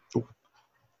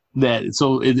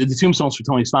 The tombstone's for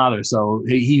Tony's father, so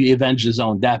he avenged his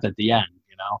own death at the end,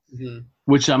 Mm-hmm.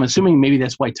 Which I'm assuming maybe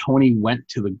that's why Tony went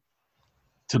to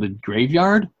the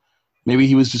graveyard. Maybe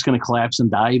he was just going to collapse and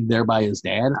die there by his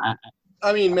dad.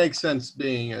 I mean, makes sense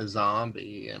being a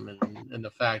zombie. I mean, and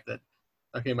the fact that,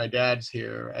 okay, my dad's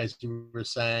here, as you were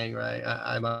saying, right?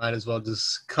 I might as well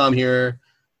just come here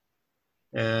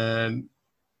and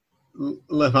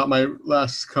live out my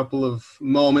last couple of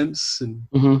moments and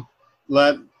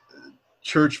let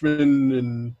Churchman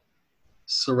and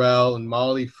Sorrell and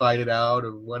Molly fight it out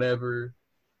or whatever.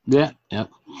 Yeah.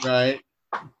 Right?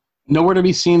 Nowhere to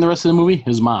be seen the rest of the movie.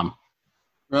 His mom.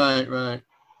 Right.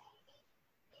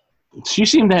 She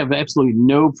seemed to have absolutely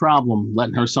no problem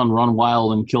letting her son run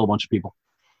wild and kill a bunch of people.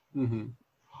 Mm-hmm.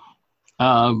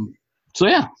 So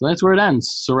that's where it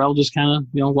ends. Sorrell just kind of,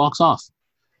 walks off.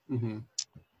 Mm-hmm.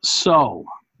 So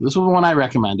this was the one I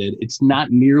recommended. It's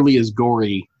not nearly as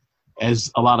gory as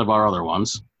a lot of our other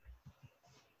ones.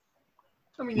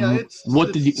 I mean, yeah,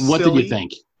 what did you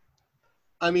think?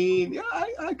 I mean, yeah,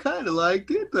 I kind of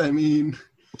liked it. I mean,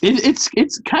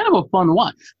 it's kind of a fun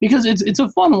watch because it's a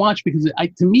fun watch because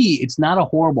to me it's not a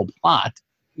horrible plot.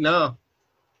 No.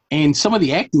 And some of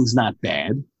the acting's not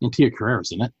bad. And Tia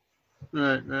Carrere's in it.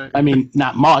 Right. I mean,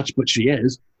 not much, but she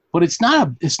is. But it's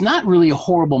not really a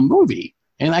horrible movie.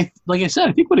 And like I said,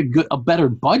 I think with a better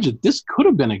budget, this could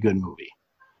have been a good movie.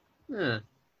 Yeah.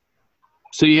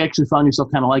 So you actually found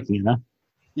yourself kind of liking it, huh?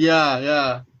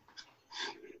 Yeah.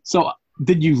 So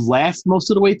did you laugh most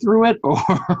of the way through it, or?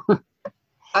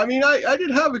 I mean, I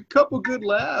did have a couple good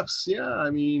laughs. Yeah, I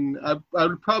mean, I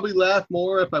would probably laugh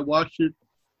more if I watched it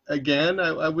again.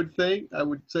 I would say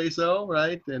so,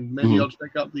 right? And maybe I'll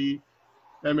check out the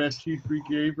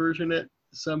MST3K version at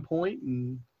some point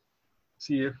and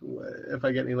see if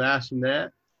I get any laughs from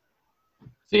that.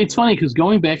 See, it's funny because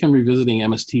going back and revisiting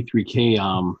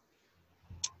MST3K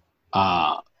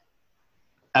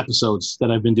episodes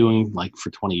that I've been doing like for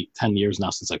 10 years now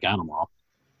since I got them all.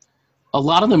 A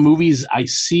lot of the movies I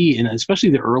see, and especially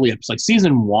the early episodes, like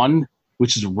season 1,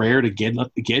 which is rare to get,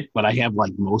 but I have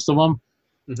like most of them,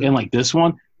 and like this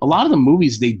one, a lot of the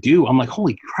movies they do, I'm like,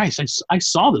 holy Christ, I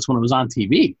saw this when it was on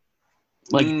TV.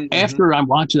 Like after I'm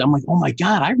watching it, I'm like, oh my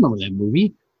God, I remember that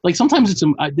movie. Like sometimes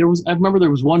I remember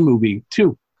there was one movie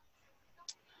too.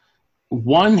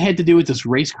 One had to do with this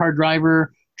race car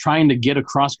driver trying to get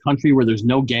across country where there's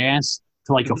no gas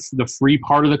to like the free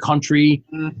part of the country,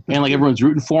 and like everyone's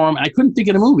rooting for him. And I couldn't think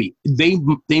of the movie.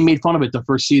 They made fun of it the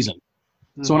first season.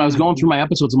 So when I was going through my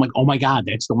episodes, I'm like, oh my God,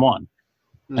 that's the one.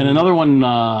 And another one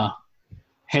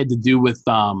had to do with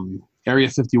Area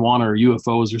 51 or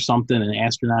UFOs or something, and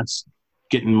astronauts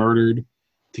getting murdered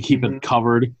to keep it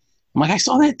covered. I'm like, I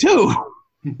saw that too.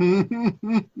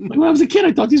 Like when I was a kid,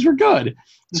 I thought these were good.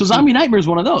 So Zombie Nightmare is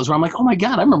one of those where I'm like, oh my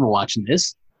God, I remember watching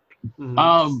this.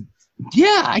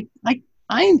 Yeah,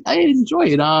 I enjoy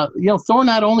it. Thor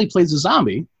not only plays a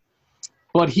zombie,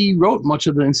 but he wrote much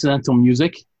of the incidental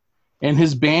music, and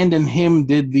his band and him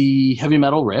did the heavy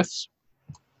metal riffs.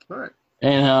 All right.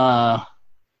 And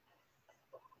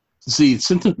the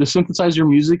synthesizer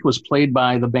music was played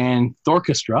by the band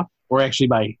Thorchestra, or actually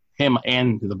by him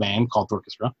and the band called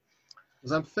Thorchestra.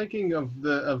 Because I'm thinking of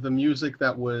the music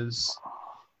that was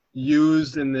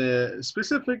used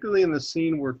specifically in the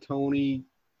scene where Tony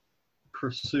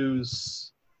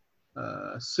pursues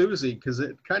Susie, because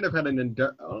it kind of had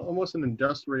almost an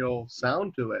industrial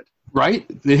sound to it. Right?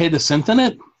 They had the synth in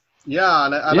it? Yeah,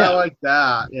 and I like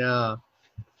that. Yeah.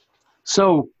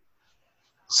 So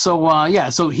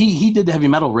he did the heavy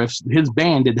metal riffs. His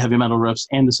band did the heavy metal riffs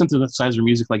and the synthesizer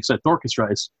music. Like I said, Thorchestra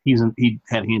he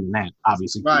had a hand in that,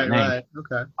 obviously. Right.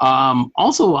 Okay.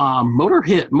 Also,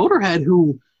 Motorhead,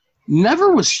 who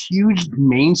never was huge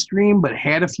mainstream, but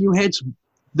had a few hits.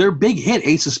 Their big hit,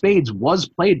 Ace of Spades, was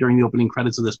played during the opening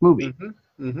credits of this movie,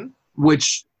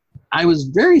 which I was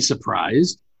very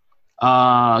surprised.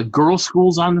 Girl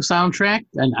School's on the soundtrack,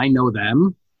 and I know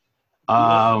them.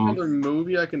 Another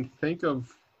movie I can think of,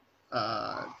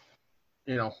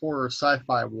 horror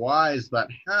sci-fi wise that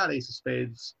had Ace of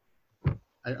Spades.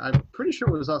 I'm pretty sure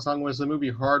the song was the movie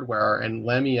Hardware, and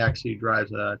Lemmy actually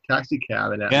drives a taxi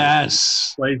cab in that.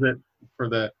 Yes, movie. Plays it for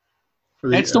the.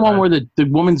 That's the one where the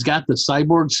woman's got the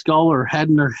cyborg skull or head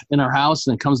in her house,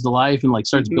 and it comes to life and like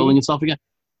starts building itself again.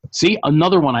 See,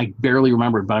 another one I barely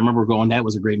remembered, but I remember going, that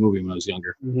was a great movie when I was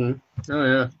younger. Oh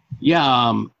yeah.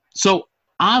 Yeah. So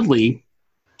oddly,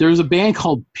 there's a band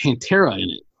called Pantera in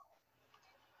it,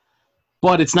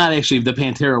 but it's not actually the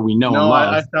Pantera we know and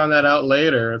love. I found that out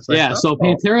later. It's like, so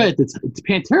Pantera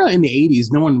Pantera in the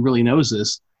 80s, no one really knows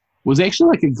this, was actually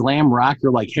like a glam rock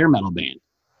or like hair metal band.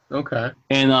 Okay.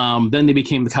 And then they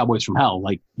became the Cowboys from Hell,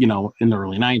 like, in the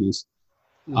early 90s.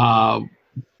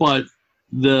 But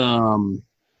the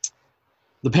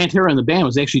Pantera in the band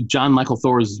was actually John Michael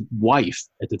Thor's wife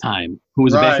at the time, who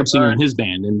was a backup singer in his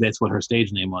band, and that's what her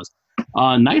stage name was.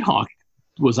 Nighthawk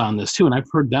was on this too, and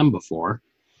I've heard them before.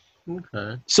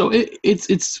 Okay. So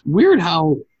it's weird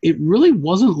how it really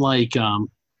wasn't like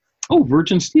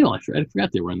Virgin Steel. I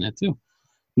forgot they were in that too.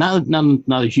 Not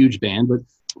a huge band,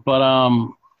 but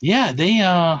yeah, they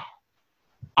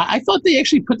I thought they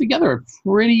actually put together a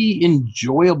pretty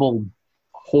enjoyable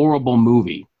horrible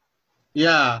movie.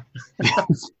 Yeah.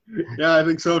 Yeah, I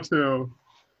think so too.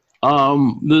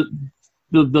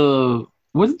 The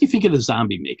what did you think of the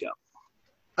zombie makeup?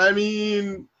 I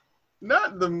mean,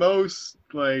 not the most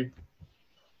well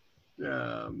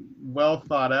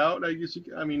thought out, I guess.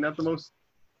 Not the most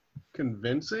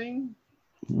convincing.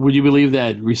 Would you believe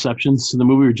that receptions to the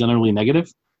movie were generally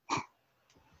negative?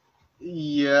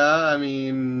 Yeah, I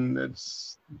mean, it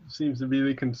seems to be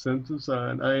the consensus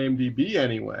on IMDb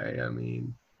anyway. I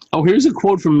mean, Oh, here's a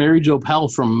quote from Mary Jo Pell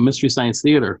from Mystery Science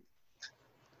Theater.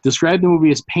 Described the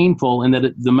movie as painful and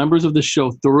that the members of the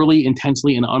show thoroughly,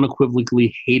 intensely, and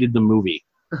unequivocally hated the movie.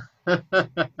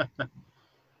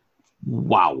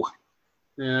 Wow.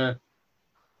 yeah.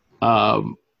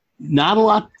 Not a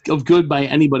lot of good by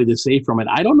anybody to say from it.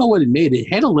 I don't know what it made.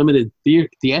 It had a limited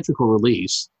theatrical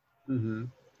release. Mm-hmm.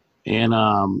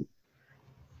 And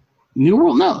New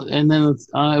World, no. And then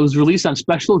it was released on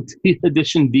special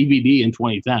edition DVD in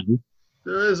 2010.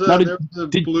 There is a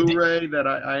Blu-ray that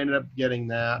I ended up getting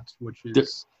that, which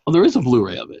is... there is a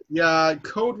Blu-ray of it. Yeah,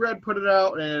 Code Red put it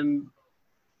out, and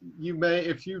you may,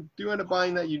 if you do end up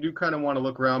buying that, you do kind of want to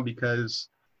look around because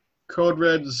Code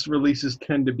Red's releases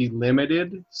tend to be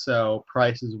limited, so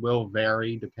prices will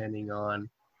vary depending on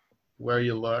where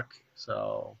you look.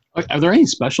 So, are there any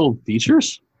special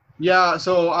features? Yeah,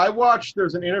 so I watched.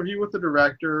 There's an interview with the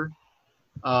director,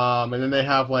 and then they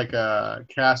have like a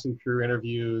cast and crew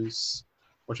interviews,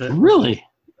 which which I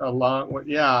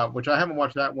haven't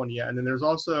watched that one yet. And then there's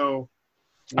also.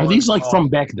 Are these like from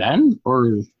back then,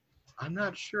 or? I'm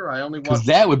not sure. I only watched. Because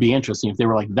that would be interesting if they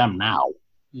were like them now.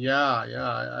 Yeah,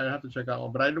 I'd have to check out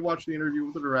one. But I did watch the interview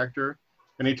with the director,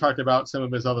 and he talked about some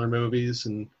of his other movies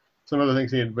and some other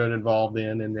things he had been involved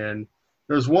in. And then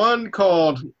there's one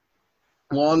called,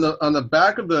 well, on the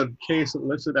back of the case it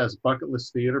listed as Bucket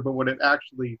List Theater, but what it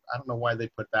actually, I don't know why they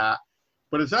put that,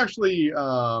 but it's actually,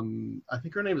 I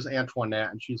think her name is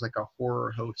Antoinette, and she's like a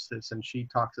horror hostess, and she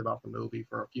talks about the movie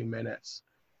for a few minutes,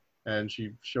 and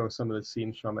she shows some of the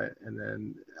scenes from it, and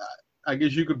then I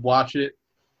guess you could watch it.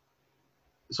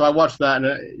 So I watched that,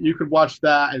 and you could watch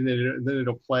that, and then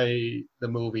it'll play the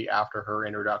movie after her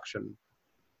introduction.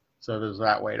 So there's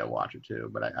that way to watch it too.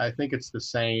 But I think it's the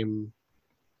same,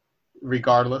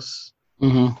 regardless.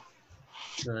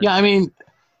 Mm-hmm. Right. Yeah, I mean,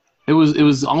 it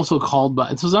was also called.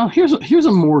 But here's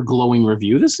a more glowing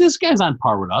review. This guy's on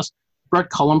par with us. Brett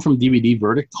Cullum from DVD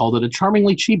Verdict called it a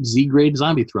charmingly cheap Z-grade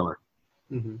zombie thriller.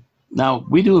 Mm-hmm. Now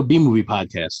we do a B-movie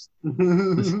podcast.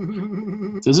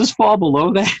 Does this fall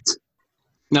below that?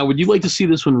 Now, would you like to see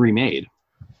this one remade?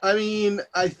 I mean,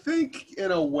 I think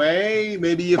in a way,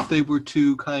 maybe if they were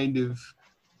to kind of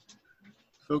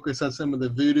focus on some of the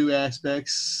voodoo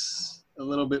aspects a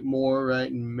little bit more, right,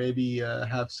 and maybe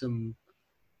have some...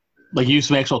 Like use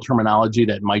some actual terminology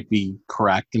that might be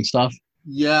correct and stuff?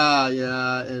 Yeah,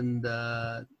 and,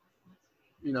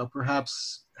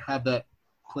 perhaps have that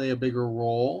play a bigger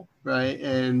role, right?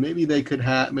 And maybe they could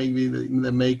have, maybe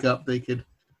the makeup, they could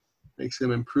make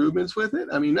some improvements with it.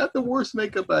 I mean, not the worst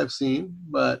makeup I've seen,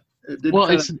 but it did.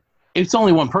 Well, it's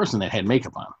only one person that had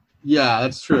makeup on. Yeah,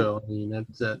 that's true. I mean,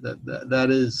 that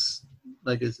is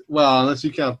like unless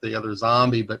you count the other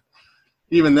zombie, but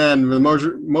even then, most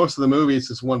of the movie it's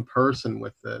just one person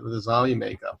with the zombie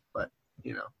makeup. But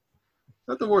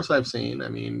not the worst I've seen. I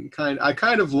mean, I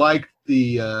kind of liked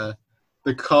the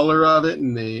color of it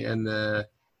and the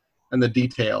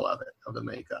detail of it, of the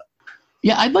makeup.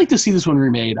 Yeah, I'd like to see this one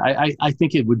remade. I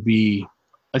think it would be,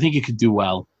 I think it could do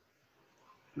well.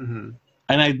 Mm-hmm.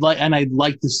 And I'd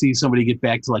like to see somebody get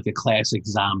back to like a classic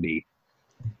zombie.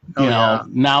 Yeah.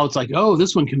 Now it's like, oh,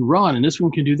 this one can run and this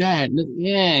one can do that.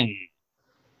 Yeah.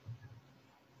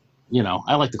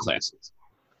 I like the classics.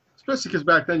 Especially because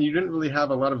back then you didn't really have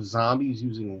a lot of zombies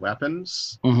using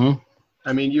weapons. Mm-hmm.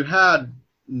 I mean, you had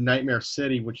Nightmare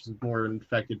City, which is more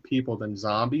infected people than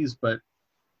zombies, but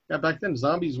yeah, back then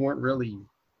zombies weren't really.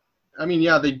 I mean,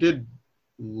 yeah, they did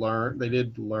learn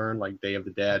like Day of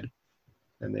the Dead,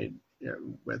 and they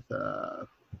with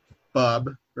Bub,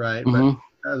 right? Mm-hmm.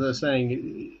 But as I was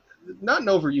saying, not an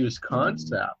overused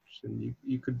concept, and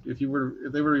you could if they were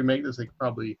to remake this, they could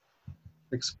probably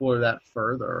explore that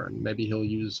further, and maybe he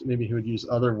would use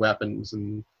other weapons,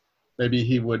 and maybe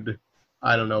he would,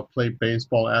 I don't know, play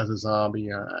baseball as a zombie.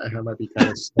 That might be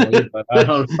kind of silly, but I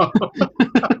don't know.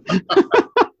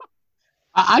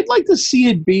 I'd like to see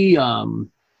it be.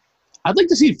 I'd like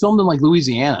to see it filmed in like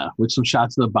Louisiana with some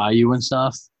shots of the bayou and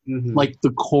stuff, mm-hmm. like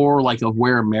the core, like of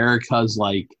where America's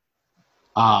like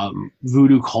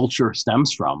voodoo culture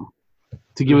stems from,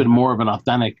 to give it more of an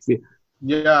authentic.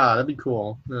 Yeah, that'd be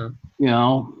cool.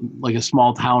 Yeah. Like a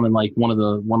small town in like one of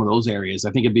those areas.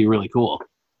 I think it'd be really cool.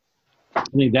 I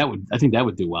think that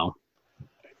would do well.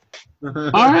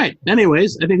 All right.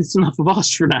 Anyways, I think it's enough of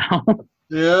us for now.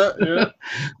 Yeah.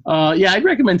 I'd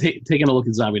recommend taking a look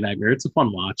at Zombie Nightmare. It's a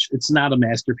fun watch. It's not a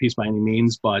masterpiece by any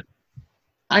means, but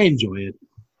I enjoy it.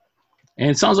 And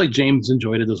it sounds like James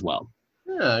enjoyed it as well.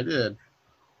 Yeah, I did.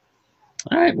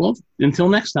 All right. Well, until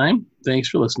next time, thanks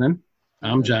for listening.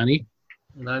 I'm Johnny.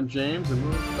 And I'm James, and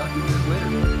we'll talk to you guys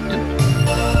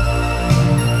later.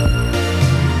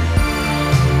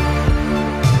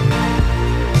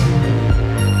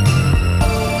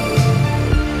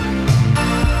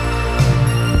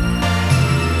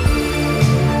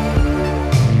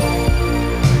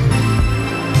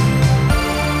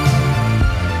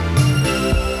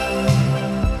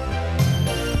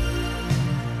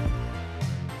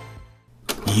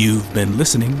 You've been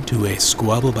listening to a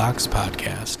Squabble Box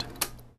podcast.